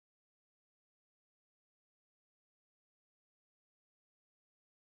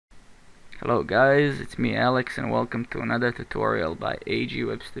Hello guys, it's me Alex and welcome to another tutorial by AG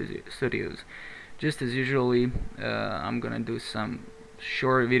Web Studios. Just as usually, I'm gonna do some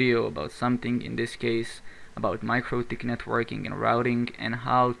short video about something, in this case about Mikrotik networking and routing and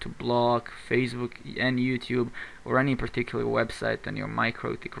how to block Facebook and YouTube or any particular website on your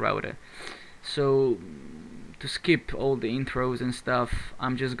Mikrotik router. So to skip all the intros and stuff,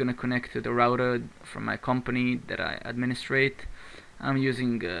 I'm just gonna connect to the router from my company that I administrate. I'm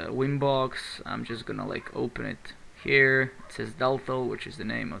using Winbox. I'm just gonna open it here. It says Delta, which is the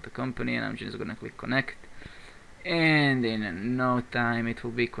name of the company, and I'm just gonna click connect, and in no time it will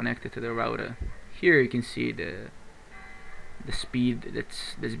be connected to the router. Here you can see the speed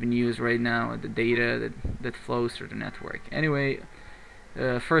that's been used right now, the data that flows through the network. Anyway,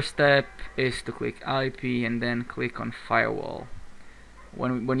 first step is to click IP and then click on firewall.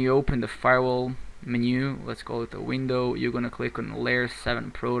 When you open the firewall menu, let's call it a window, you're gonna click on layer 7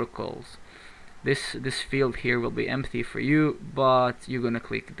 protocols. This field here will be empty for you, but you're gonna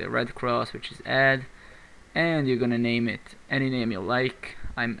click the red cross, which is add, and you're gonna name it any name you like.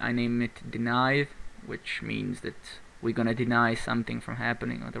 I name it denied, which means that we're gonna deny something from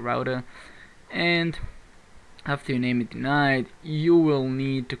happening on the router. And after you name it denied, you will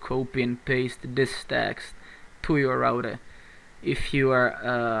need to copy and paste this text to your router. If you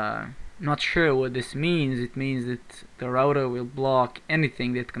are not sure what this means, it means that the router will block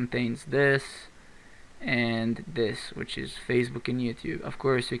anything that contains this and this, which is Facebook and YouTube. Of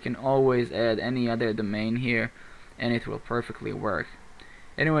course, you can always add any other domain here and it will perfectly work.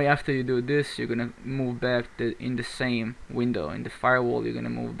 Anyway, after you do this, you're gonna move back in the same window. In the firewall, you're gonna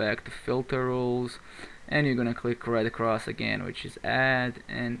move back to filter rules and you're gonna click right across again, which is add,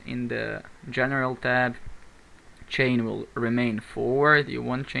 and in the general tab, chain will remain forward. You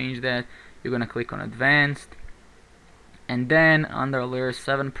won't change that. You're gonna click on advanced, and then under layer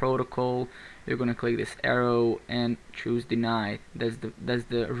 7 protocol you're gonna click this arrow and choose deny. That's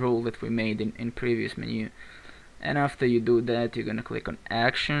the rule that we made in previous menu. And after you do that, you're gonna click on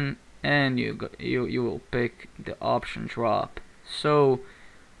action and you will pick the option drop. So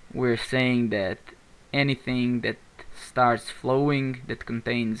we're saying that anything that starts flowing that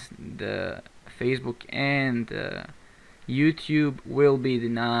contains the Facebook and YouTube will be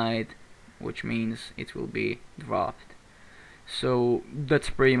denied, which means it will be dropped. So that's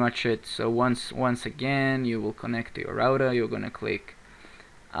pretty much it. So once again, you will connect to your router. You're gonna click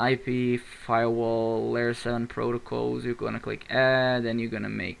IP, firewall, layer 7 protocols. You're gonna click add, and you're gonna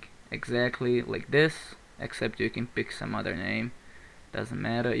make exactly like this, except you can pick some other name, doesn't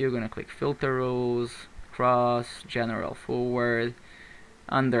matter. You're gonna click filter rules, cross, general forward.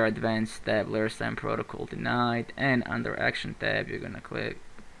 Under advanced tab, layer 7 protocol denied, and under action tab you're gonna click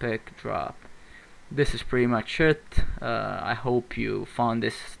pick drop. This is pretty much it. I hope you found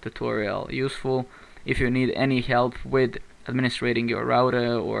this tutorial useful. If you need any help with administrating your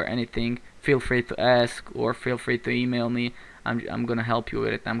router or anything, feel free to ask or feel free to email me. I'm gonna help you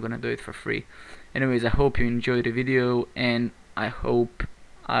with it. I'm gonna do it for free. Anyways, I hope you enjoyed the video and I hope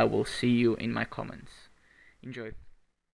I will see you in my comments. Enjoy.